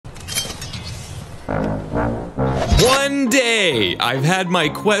1 day! I've had my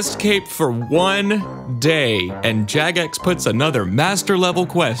quest cape for 1 day, and Jagex puts another master level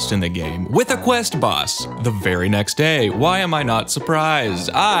quest in the game with a quest boss the very next day. Why am I not surprised?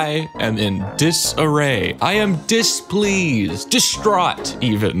 I am in disarray. I am displeased, distraught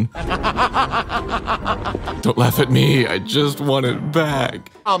even. Don't laugh at me, I just want it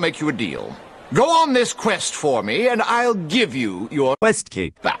back. I'll make you a deal. Go on this quest for me, and I'll give you your quest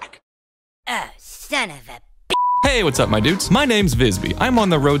cape back. Oh, son of a... Hey, what's up, my dudes? My name's Visby. I'm on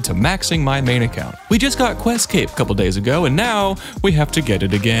the road to maxing my main account. We just got Quest Cape a couple days ago, and now we have to get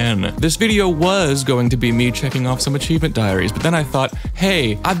it again. This video was going to be me checking off some achievement diaries, but then I thought,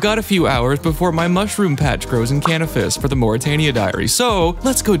 hey, I've got a few hours before my mushroom patch grows in Canifis for the Mauritania diary, so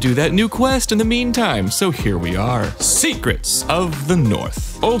let's go do that new quest in the meantime. So here we are. Secrets of the North.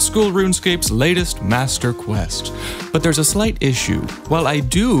 Old School RuneScape's latest master quest. But there's a slight issue. While I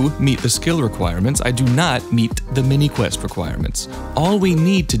do meet the skill requirements, I do not meet the mini-quest requirements. All we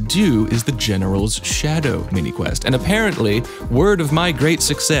need to do is the General's Shadow mini-quest, and apparently, word of my great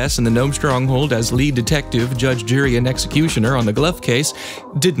success in the Gnome Stronghold as lead detective, judge, jury, and executioner on the Glove case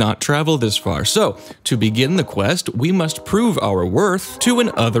did not travel this far. So, to begin the quest, we must prove our worth to an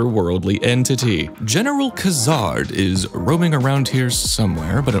otherworldly entity. General Khazard is roaming around here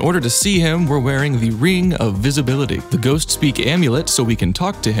somewhere, but in order to see him, we're wearing the Ring of Visibility, the Ghost Speak amulet so we can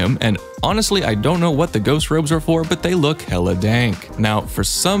talk to him, and honestly, I don't know what the ghost robes are for, but they look hella dank. Now, for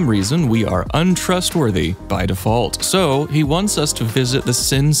some reason, we are untrustworthy by default. So, he wants us to visit the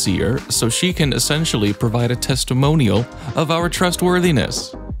Sin Seer so she can essentially provide a testimonial of our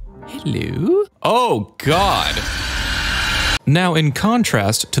trustworthiness. Hello? Oh, God. Now, in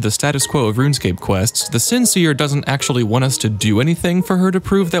contrast to the status quo of RuneScape quests, the Sin Seer doesn't actually want us to do anything for her to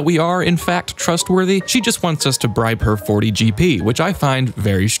prove that we are, in fact, trustworthy. She just wants us to bribe her 40 GP, which I find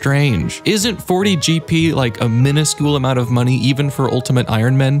very strange. Isn't 40 GP like a minuscule amount of money even for Ultimate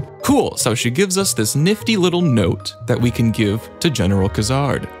Iron Men? Cool, so she gives us this nifty little note that we can give to General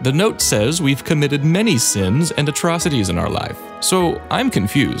Khazard. The note says we've committed many sins and atrocities in our life. So, I'm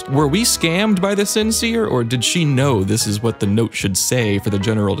confused. Were we scammed by the Sin Seer, or did she know this is what the note should say for the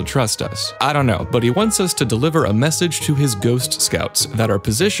General to trust us? I don't know, but he wants us to deliver a message to his ghost scouts that are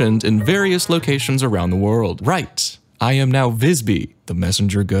positioned in various locations around the world. Right. I am now Visby, the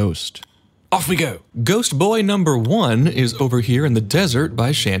messenger ghost. Off we go! Ghost boy number 1 is over here in the desert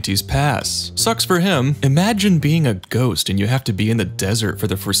by Shanty's Pass. Sucks for him. Imagine being a ghost and you have to be in the desert for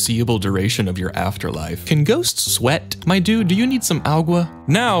the foreseeable duration of your afterlife. Can ghosts sweat? My dude, do you need some agua?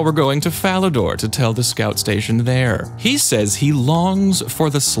 Now we're going to Falador to tell the scout station there. He says he longs for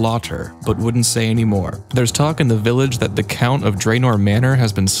the slaughter, but wouldn't say any more. There's talk in the village that the Count of Draenor Manor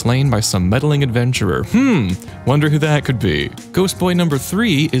has been slain by some meddling adventurer. Wonder who that could be. Ghost boy number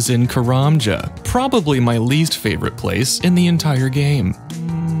 3 is in Karamja. Probably my least favorite place in the entire game.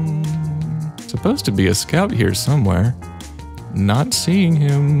 Supposed to be a scout here somewhere. Not seeing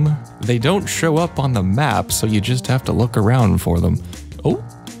him. They don't show up on the map, so you just have to look around for them. Oh,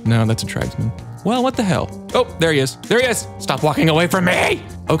 no, that's a tribesman. Well, what the hell? Oh, there he is. There he is. Stop walking away from me.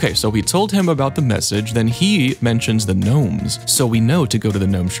 Okay, so we told him about the message, then he mentions the gnomes, so we know to go to the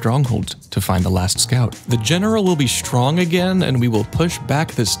gnome stronghold to find the last scout. The general will be strong again, and we will push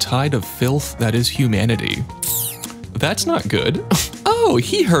back this tide of filth that is humanity. That's not good. Oh,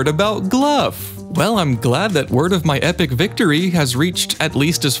 he heard about Gluff. Well, I'm glad that word of my epic victory has reached at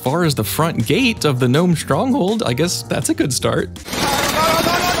least as far as the front gate of the gnome stronghold. I guess that's a good start.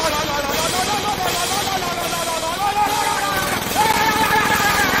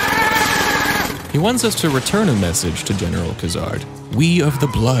 He wants us to return a message to General Khazard. We of the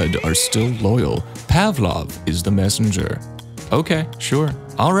blood are still loyal. Pavlov is the messenger. Okay, sure.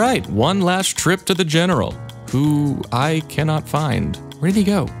 All right, one last trip to the general, who I cannot find. Where did he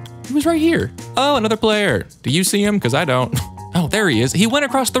go? He was right here. Oh, another player. Do you see him? Because I don't. Oh, there he is. He went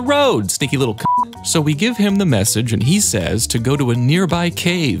across the road, sneaky little c***. So we give him the message and he says to go to a nearby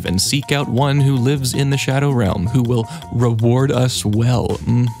cave and seek out one who lives in the Shadow Realm who will reward us well.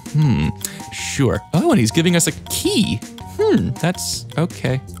 Sure. Oh, and he's giving us a key. That's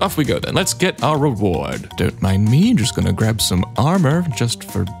okay. Off we go then. Let's get our reward. Don't mind me, just gonna grab some armor just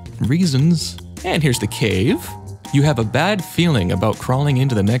for reasons. And here's the cave. You have a bad feeling about crawling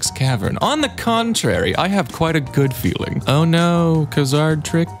into the next cavern. On the contrary, I have quite a good feeling. Oh no, Khazard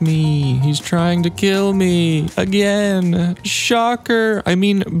tricked me. He's trying to kill me. Again. Shocker. I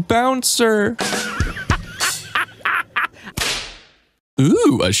mean, bouncer.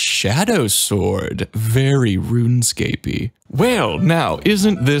 Ooh, a shadow sword. Very RuneScapey. Well, now,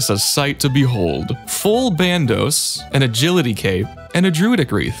 isn't this a sight to behold? Full bandos, an agility cape, and a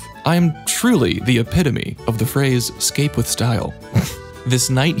druidic wreath. I am truly the epitome of the phrase, scape with style. This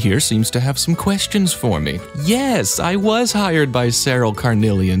knight here seems to have some questions for me. Yes, I was hired by Cyril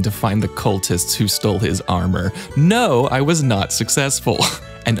Carnelian to find the cultists who stole his armor. No, I was not successful.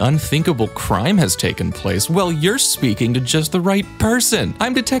 An unthinkable crime has taken place. Well, you're speaking to just the right person.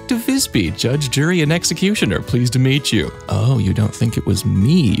 I'm Detective Visby, judge, jury, and executioner. Pleased to meet you. Oh, you don't think it was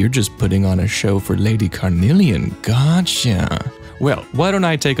me? You're just putting on a show for Lady Carnelian. Gotcha. Well, why don't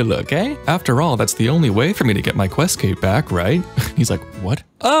I take a look, eh? After all, that's the only way for me to get my quest cape back, right? He's like, what?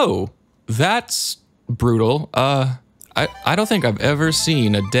 Oh, that's brutal. I don't think I've ever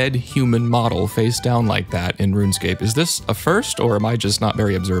seen a dead human model face down like that in RuneScape. Is this a first, or am I just not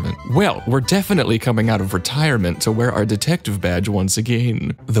very observant? Well, we're definitely coming out of retirement to wear our detective badge once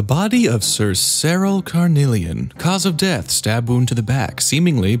again. The body of Sir Cyril Carnelian. Cause of death, stab wound to the back,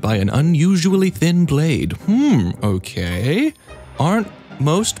 seemingly by an unusually thin blade. Okay. Aren't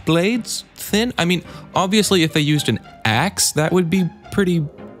most blades thin? I mean, obviously if they used an axe, that would be pretty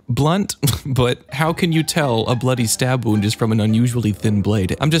blunt, but how can you tell a bloody stab wound is from an unusually thin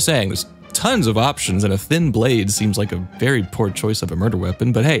blade? I'm just saying, there's tons of options, and a thin blade seems like a very poor choice of a murder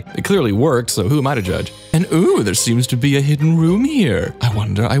weapon, but hey, it clearly worked, so who am I to judge? And ooh, there seems to be a hidden room here. I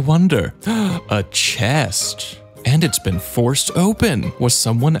wonder. A chest. And it's been forced open. Was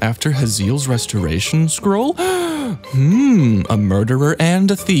someone after Hazeel's restoration scroll? A murderer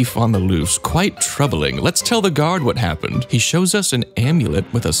and a thief on the loose. Quite troubling. Let's tell the guard what happened. He shows us an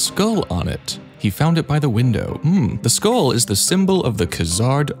amulet with a skull on it. He found it by the window. The skull is the symbol of the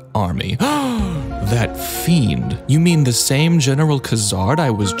Khazard army. That fiend. You mean the same General Khazard I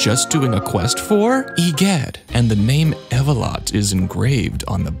was just doing a quest for? Egad. And the name Evelot is engraved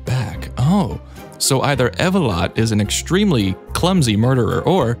on the back. Oh. So either Evelot is an extremely clumsy murderer,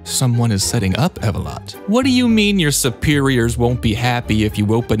 or someone is setting up Evelot. What do you mean your superiors won't be happy if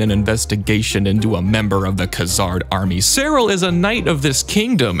you open an investigation into a member of the Khazard army? Cyril is a knight of this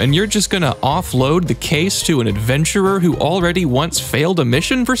kingdom, and you're just gonna offload the case to an adventurer who already once failed a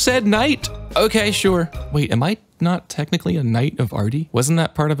mission for said knight? Okay, sure. Wait, am I not technically a knight of Ardi? Wasn't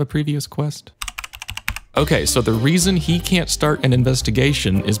that part of a previous quest? Okay, so the reason he can't start an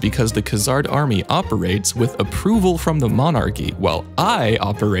investigation is because the Khazard army operates with approval from the monarchy, while I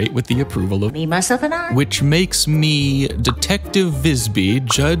operate with the approval of Me, myself, and I. Which makes me Detective Visby,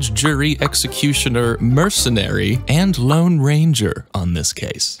 judge, jury, executioner, mercenary, and lone ranger on this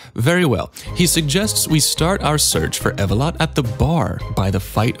case. Very well. He suggests we start our search for Evelot at the bar by the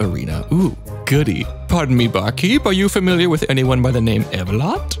fight arena. Ooh, goody. Pardon me, barkeep, are you familiar with anyone by the name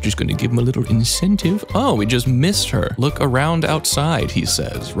Evelot? Just gonna give him a little incentive. Oh, we just missed her. Look around outside, he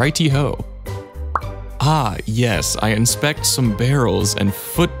says. Righty-ho. Ah, yes, I inspect some barrels and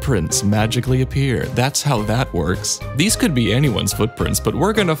footprints magically appear. That's how that works. These could be anyone's footprints, but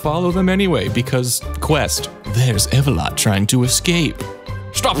we're gonna follow them anyway because quest. There's Evelot trying to escape.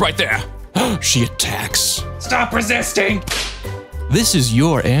 Stop right there! She attacks. Stop resisting! This is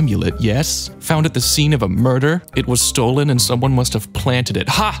your amulet, yes? Found at the scene of a murder? It was stolen and someone must have planted it.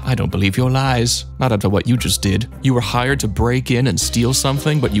 Ha! I don't believe your lies. Not after what you just did. You were hired to break in and steal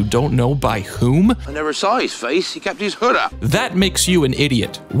something, but you don't know by whom? I never saw his face. He kept his hood up. That makes you an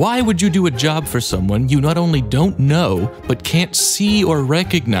idiot. Why would you do a job for someone you not only don't know, but can't see or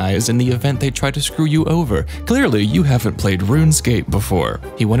recognize in the event they try to screw you over? Clearly, you haven't played RuneScape before.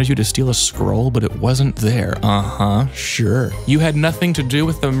 He wanted you to steal a scroll, but it wasn't there. Sure. You had nothing to do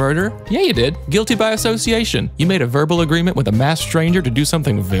with the murder? Yeah, you did. Guilty by association. You made a verbal agreement with a masked stranger to do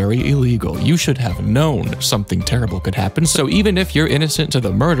something very illegal. You should have known something terrible could happen, so even if you're innocent to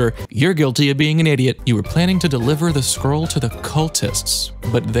the murder, you're guilty of being an idiot. You were planning to deliver the scroll to the cultists,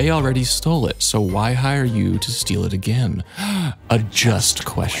 but they already stole it, so why hire you to steal it again? A just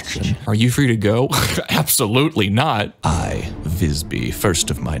question. Are you free to go? Absolutely not. I, Visby, first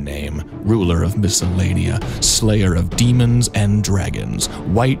of my name, ruler of Miscellanea, slayer of demons and dragons,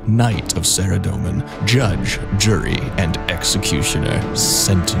 White Knight of Saradomin, judge, jury, and executioner,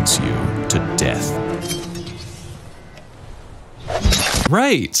 sentence you to death.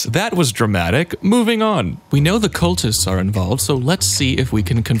 Right, that was dramatic. Moving on. We know the cultists are involved, so let's see if we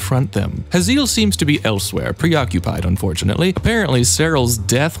can confront them. Hazeel seems to be elsewhere, preoccupied unfortunately. Apparently Cyril's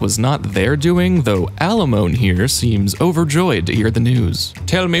death was not their doing, though Alamone here seems overjoyed to hear the news.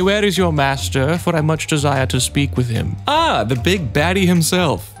 Tell me, where is your master, for I much desire to speak with him. Ah, the big baddie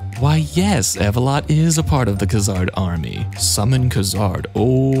himself. Why yes, Evelot is a part of the Khazard army. Summon Khazard.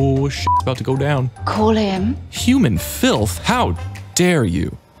 Oh, shit's about to go down. Call him. Human filth? How dare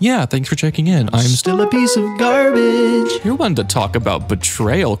you? Yeah, thanks for checking in. I'm still a piece of garbage. You're one to talk about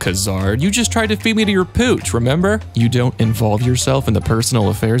betrayal, Khazard. You just tried to feed me to your pooch, remember? You don't involve yourself in the personal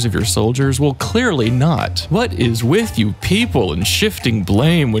affairs of your soldiers? Well, clearly not. What is with you people and shifting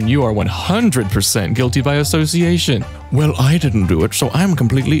blame when you are 100% guilty by association? Well, I didn't do it, so I'm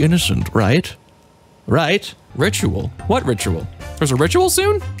completely innocent, right? Right? Ritual? What ritual? There's a ritual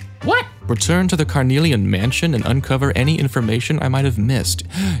soon? What? Return to the Carnelian mansion and uncover any information I might have missed.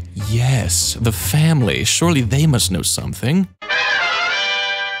 Yes, the family. Surely they must know something.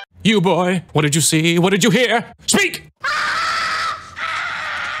 You boy, what did you see? What did you hear? Speak!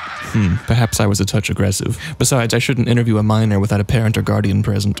 Perhaps I was a touch aggressive. Besides, I shouldn't interview a minor without a parent or guardian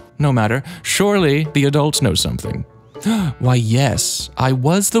present. No matter. Surely the adults know something. Why, yes, I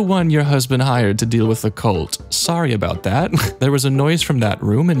was the one your husband hired to deal with the cult. Sorry about that. There was a noise from that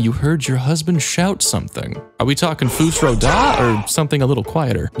room and you heard your husband shout something. Are we talking Fusro Da or something a little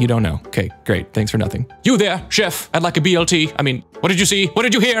quieter? You don't know. Okay, great. Thanks for nothing. You there, chef. I'd like a BLT. I mean, what did you see? What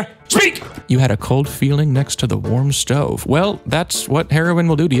did you hear? Speak! You had a cold feeling next to the warm stove. Well, that's what heroin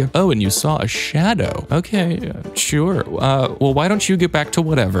will do to you. Oh, and you saw a shadow. Okay, sure. Well, why don't you get back to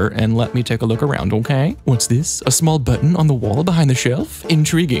whatever and let me take a look around, okay? What's this? A small button on the wall behind the shelf?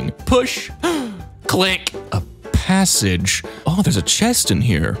 Intriguing. Push. Click. A passage. Oh, there's a chest in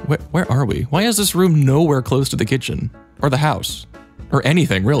here. Where are we? Why is this room nowhere close to the kitchen? Or the house? Or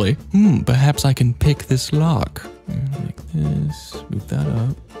anything, really? Perhaps I can pick this lock. Like this. Move that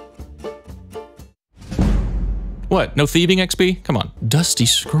up. What? No thieving XP? Come on. Dusty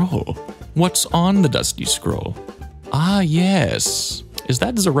scroll. What's on the dusty scroll? Ah, yes. Is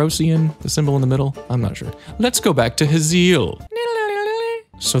that Zerosian, the symbol in the middle? I'm not sure. Let's go back to Hazeel.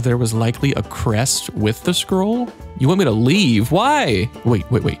 So there was likely a crest with the scroll? You want me to leave? Why? Wait.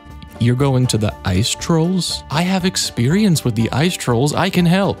 You're going to the ice trolls? I have experience with the ice trolls. I can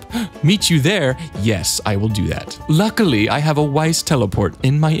help. Meet you there? Yes, I will do that. Luckily, I have a Weiss teleport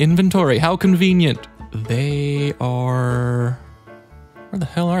in my inventory. How convenient. They are... Where the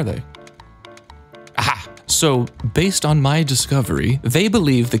hell are they? Aha! So, based on my discovery, they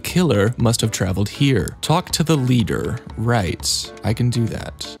believe the killer must have traveled here. Talk to the leader. Right. I can do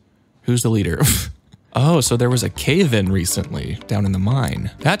that. Who's the leader? Oh, so there was a cave-in recently, down in the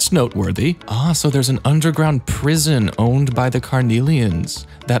mine. That's noteworthy. Ah, so there's an underground prison owned by the Carnelians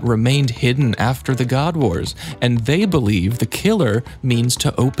that remained hidden after the God Wars, and they believe the killer means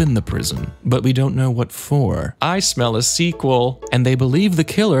to open the prison, but we don't know what for. I smell a sequel, and they believe the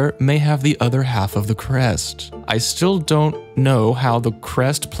killer may have the other half of the crest. I still don't know how the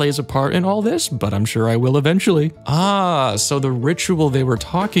crest plays a part in all this, but I'm sure I will eventually. Ah, so the ritual they were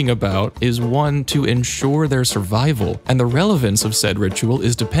talking about is one to ensure their survival, and the relevance of said ritual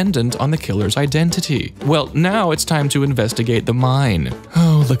is dependent on the killer's identity. Well, now it's time to investigate the mine.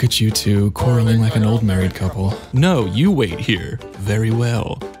 Oh, look at you two, quarreling like an old married couple. No, you wait here. Very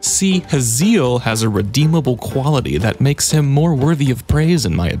well. See, Hazeel has a redeemable quality that makes him more worthy of praise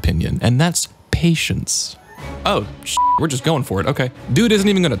in my opinion, and that's patience. Oh, we're just going for it, okay. Dude isn't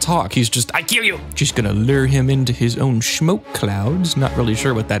even gonna talk, he's just, I kill you! Just gonna lure him into his own smoke clouds. Not really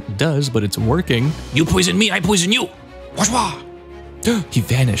sure what that does, but it's working. You poison me, I poison you! Wah! He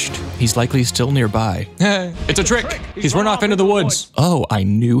vanished. He's likely still nearby. It's a trick! He's run off into the woods. Oh, I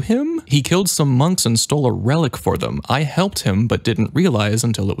knew him? He killed some monks and stole a relic for them. I helped him, but didn't realize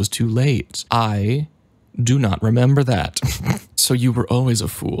until it was too late. I do not remember that. So you were always a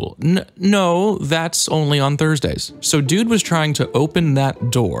fool. No, that's only on Thursdays. So dude was trying to open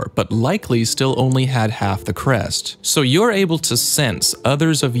that door, but likely still only had half the crest. So you're able to sense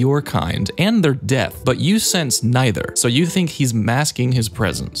others of your kind and their death, but you sense neither. So you think he's masking his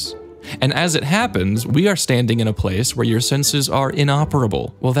presence. And as it happens, we are standing in a place where your senses are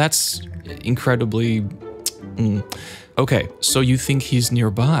inoperable. Well, that's incredibly... Okay, so you think he's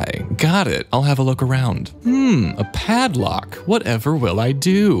nearby. Got it. I'll have a look around. A padlock. Whatever will I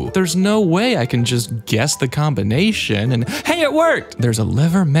do? There's no way I can just guess the combination and hey, it worked! There's a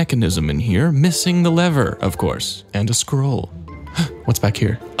lever mechanism in here, missing the lever, of course, and a scroll. What's back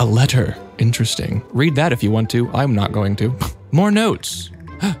here? A letter. Interesting. Read that if you want to. I'm not going to. More notes.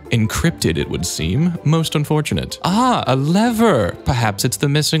 Encrypted, it would seem. Most unfortunate. Ah, a lever. Perhaps it's the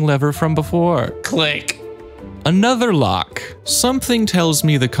missing lever from before. Click. Another lock. Something tells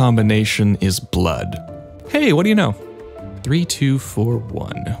me the combination is blood. Hey, what do you know?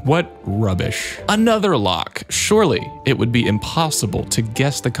 3241. What rubbish. Another lock. Surely it would be impossible to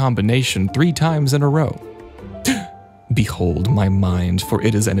guess the combination 3 times in a row. Behold my mind, for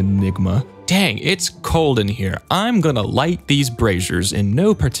it is an enigma. Dang, it's cold in here. I'm gonna light these braziers in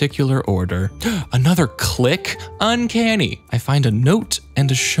no particular order. Another click? Uncanny. I find a note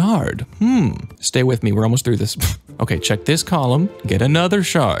and a shard. Stay with me, we're almost through this. Okay, check this column. Get another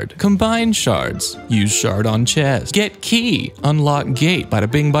shard. Combine shards. Use shard on chest. Get key. Unlock gate. Bada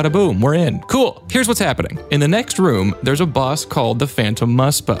bing, bada boom. We're in. Cool. Here's what's happening. In the next room, there's a boss called the Phantom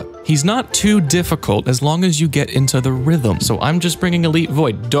Muspah. He's not too difficult as long as you get into the rhythm. So I'm just bringing Elite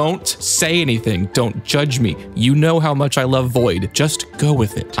Void. Don't say anything. Don't judge me. You know how much I love Void. Just go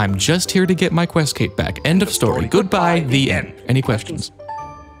with it. I'm just here to get my quest cape back. End of story. Goodbye. The end. Any questions?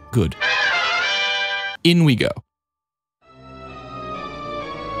 Good. In we go.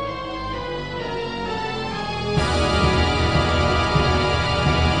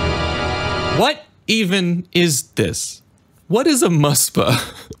 What even is this? What is a Muspah?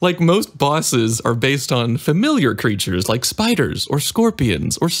 Like, most bosses are based on familiar creatures like spiders or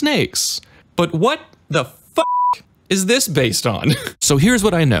scorpions or snakes. But what the fuck is this based on? So here's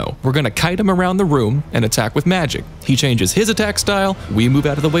what I know. We're gonna kite him around the room and attack with magic. He changes his attack style, we move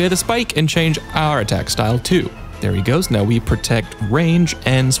out of the way of the spike and change our attack style too. There he goes. Now we protect range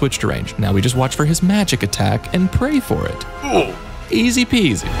and switch to range. Now we just watch for his magic attack and pray for it. Ooh. Easy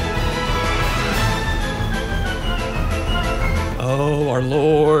peasy. Oh, our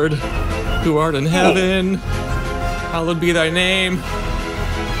Lord, who art in heaven, hallowed be thy name.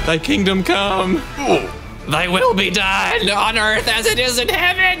 Thy kingdom come. Thy will be done on earth as it is in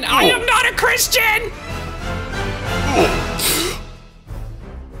heaven. I am not a Christian.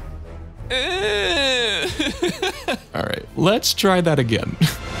 All right, let's try that again.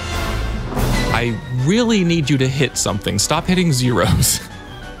 I really need you to hit something. Stop hitting zeros.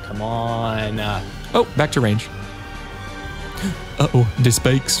 Come on. Oh, back to range. Uh-oh, the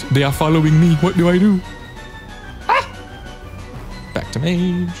spikes, they are following me. What do I do? Ah! Back to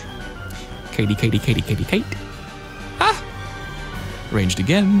mage. Katie, Katie, Katie, Katie, Kate. Ah! Ranged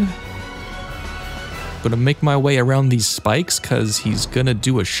again. Gonna make my way around these spikes because he's gonna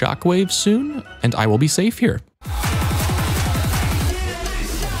do a shockwave soon, and I will be safe here.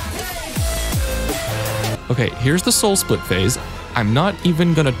 Okay, here's the soul split phase. I'm not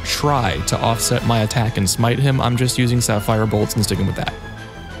even gonna try to offset my attack and smite him. I'm just using sapphire bolts and sticking with that.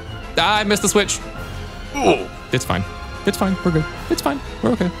 Ah, I missed the switch. Ooh. It's fine. It's fine. We're good. It's fine.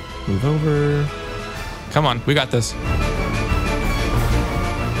 We're okay. Move over. Come on, we got this.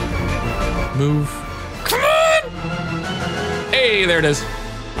 Move. Come on! Hey, there it is.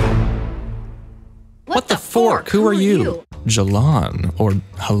 What the fork? Who are you? Jhallan, or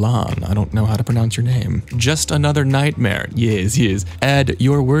Jhallan, I don't know how to pronounce your name. Just another nightmare. Yes, yes. Add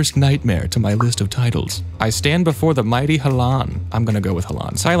your worst nightmare to my list of titles. I stand before the mighty Jhallan. I'm gonna go with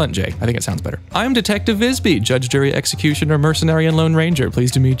Jhallan. Silent J, I think it sounds better. I'm Detective Visby, Judge, Jury, Executioner, Mercenary, and Lone Ranger.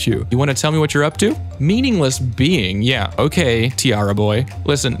 Pleased to meet you. You wanna tell me what you're up to? Meaningless being, yeah, okay, Tiara boy.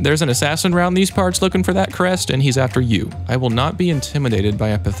 Listen, there's an assassin around these parts looking for that crest, and he's after you. I will not be intimidated by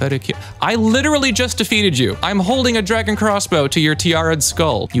a pathetic... I literally just defeated you. I'm holding a dragon crossbow to your tiara'd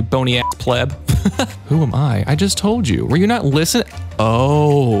skull, you bony ass pleb. Who am I? I just told you. Were you not listening?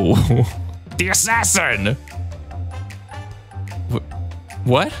 Oh. The assassin!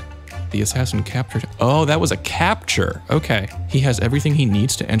 What? The assassin captured... Oh, that was a capture. Okay. He has everything he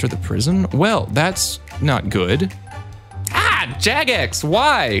needs to enter the prison? Well, that's not good. Ah, Jagex,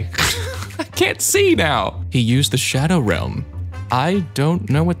 why? I can't see now. He used the Shadow Realm. I don't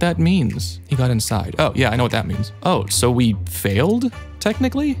know what that means. He got inside. Oh, yeah, I know what that means. Oh, so we failed,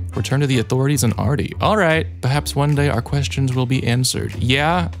 technically? Return to the authorities and Artie. All right, perhaps one day our questions will be answered.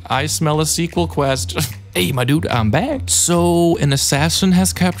 Yeah, I smell a sequel quest. Hey, my dude, I'm back. So, an assassin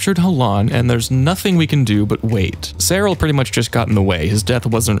has captured Jhallan, and there's nothing we can do but wait. Cyril pretty much just got in the way. His death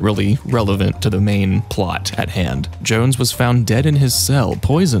wasn't really relevant to the main plot at hand. Jones was found dead in his cell,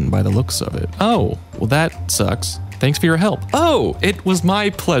 poisoned by the looks of it. Oh, well that sucks. Thanks for your help. Oh, it was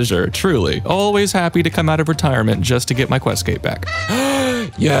my pleasure, truly. Always happy to come out of retirement just to get my quest cape back.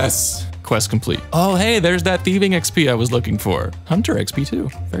 Yes, quest complete. Oh, hey, there's that thieving XP I was looking for. Hunter XP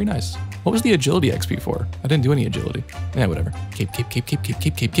too, very nice. What was the agility XP for? I didn't do any agility. Yeah, whatever. Cape.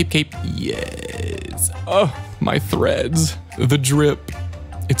 Yes. Oh, my threads, the drip,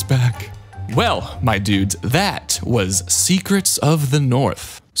 it's back. Well, my dudes, that was Secrets of the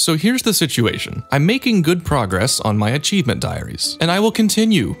North. So here's the situation. I'm making good progress on my achievement diaries, and I will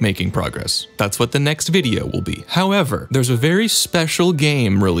continue making progress. That's what the next video will be. However, there's a very special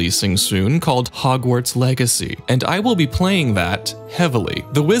game releasing soon called Hogwarts Legacy, and I will be playing that heavily.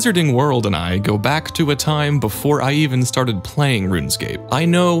 The Wizarding World and I go back to a time before I even started playing RuneScape. I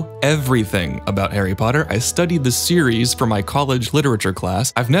know everything about Harry Potter. I studied the series for my college literature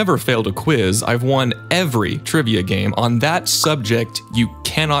class. I've never failed a quiz. I've won every trivia game on that subject. You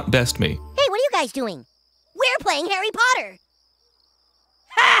cannot best me. Hey, what are you guys doing? We're playing Harry Potter.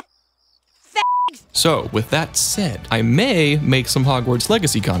 Ha! So, with that said, I may make some Hogwarts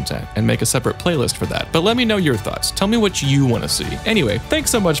Legacy content and make a separate playlist for that, but let me know your thoughts. Tell me what you want to see. Anyway, thanks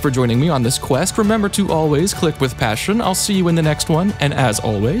so much for joining me on this quest. Remember to always click with passion. I'll see you in the next one, and as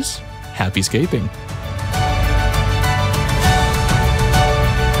always, happy scaping.